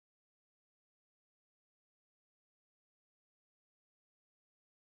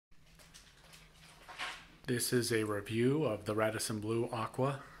This is a review of the Radisson Blue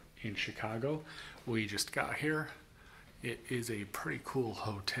Aqua in Chicago. We just got here. It is a pretty cool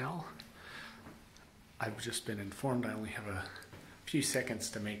hotel. I've just been informed I only have a few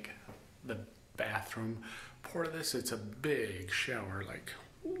seconds to make the bathroom. For this, it's a big shower, like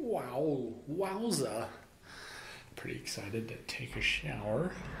wow, wowza. Pretty excited to take a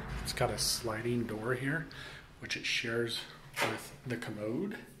shower. It's got a sliding door here, which it shares with the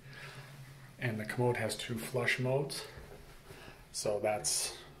commode. And the commode has 2 flush modes. So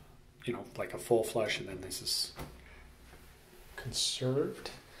that's, like a full flush, and then this is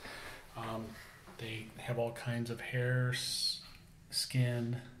conserved. They have all kinds of hair,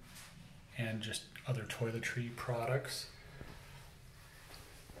 skin, and just other toiletry products.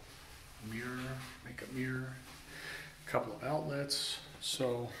 Mirror, makeup mirror, a couple of outlets.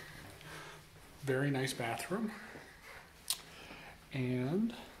 So very nice bathroom.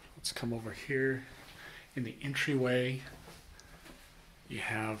 And let's come over here. In the entryway, you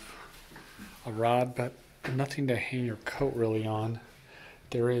have a rod, but nothing to hang your coat really on.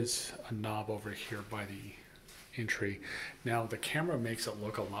 There is a knob over here by the entry. Now the camera makes it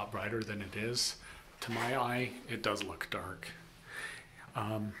look a lot brighter than it is. To my eye, it does look dark.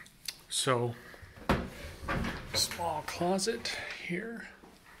 So, small closet here.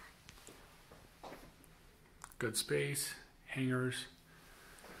 Good space, hangers.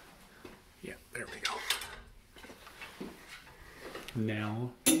 Yeah, there we go.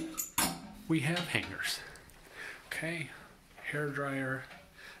 Now we have hangers. Okay, hair dryer,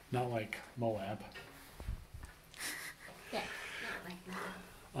 not like Moab. Yeah, not like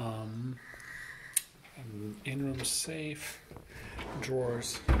Moab. An in-room safe,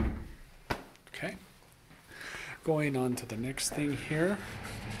 drawers. Okay. Going on to the next thing here,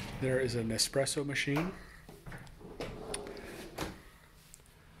 there is an espresso machine.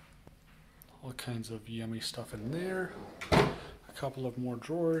 All kinds of yummy stuff in there. A couple of more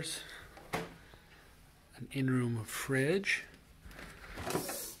drawers. An in-room fridge.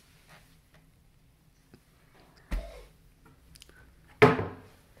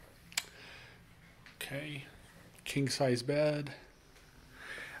 Okay, king-size bed.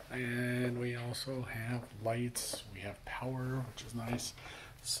 And we also have lights. We have power, which is nice.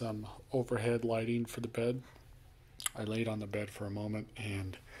 Some overhead lighting for the bed. I laid on the bed for a moment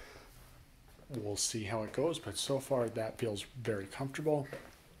and we'll see how it goes, but so far that feels very comfortable.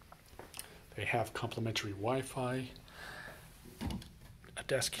 They have complimentary Wi-Fi. A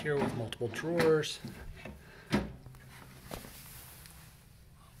desk here with multiple drawers.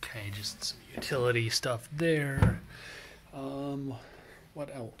 Okay, just some utility stuff there.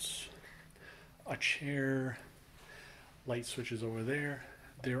 What else? A chair, light switches over there.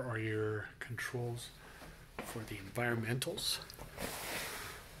 There are your controls for the environmentals.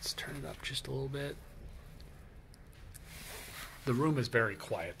 Let's turn it up just a little bit. The room is very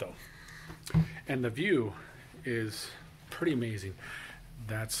quiet though. And the view is pretty amazing.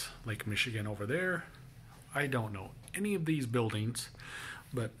 That's Lake Michigan over there. I don't know any of these buildings,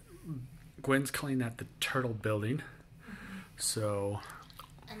 but Gwen's calling that the Turtle Building. So.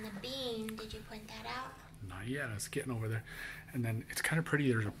 And the bean, did you point that out? Not yet, it's getting over there. And then it's kind of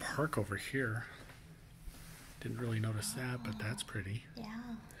pretty, there's a park over here. Didn't really notice that, but that's pretty.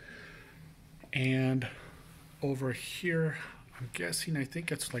 Yeah. And over here, I'm guessing, I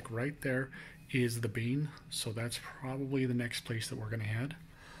think it's like right there is the bean. So that's probably the next place that we're gonna head.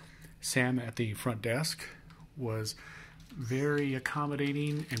 Sam at the front desk was very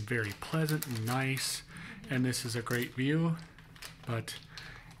accommodating and very pleasant and nice. And this is a great view. But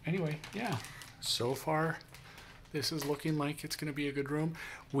anyway, yeah, so far this is looking like it's going to be a good room.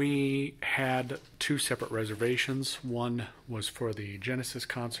 We had 2 separate reservations. One was for the Genesis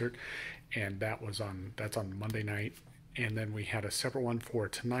concert, and that's on Monday night. And then we had a separate one for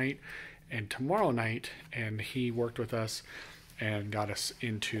tonight and tomorrow night, and he worked with us and got us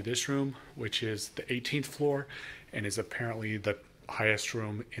into this room, which is the 18th floor and is apparently the highest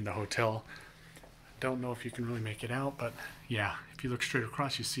room in the hotel. Don't know if you can really make it out, but yeah, if you look straight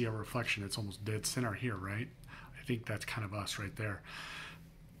across, you see a reflection. It's almost dead center here, right? I think that's kind of us right there.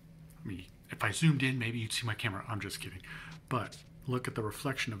 I mean, if I zoomed in, maybe you'd see my camera. I'm just kidding. But look at the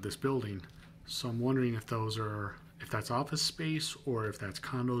reflection of this building. So I'm wondering if that's office space or if that's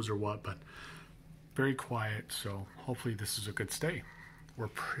condos or what, but very quiet. So hopefully this is a good stay. We're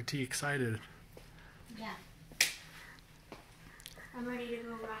pretty excited. Yeah. I'm ready to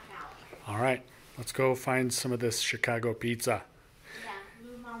go rock out. All right. Let's go find some of this Chicago pizza. Yeah,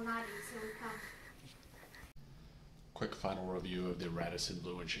 move all naughty so we come. Quick final review of the Radisson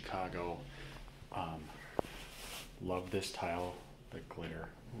Blue in Chicago. Love this tile, the glitter.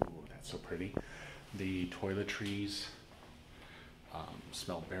 Ooh, that's so pretty. The toiletries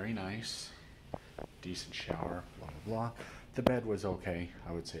smelled very nice. Decent shower, blah, blah, blah. The bed was okay.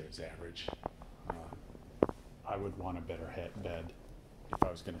 I would say it was average. I would want a better bed if I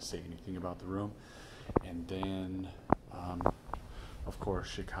was going to say anything about the room. And then, of course,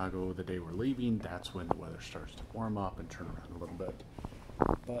 Chicago, the day we're leaving, that's when the weather starts to warm up and turn around a little bit.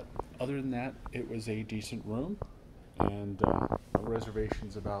 But other than that, it was a decent room, and no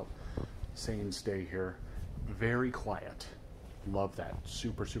reservations about saying stay here. Very quiet. Love that.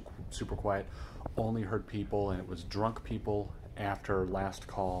 Super, super, super quiet. Only heard people, and it was drunk people after last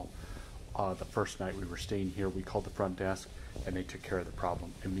call. The first night we were staying here, we called the front desk, and they took care of the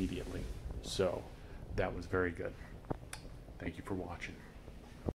problem immediately. So that was very good. Thank you for watching.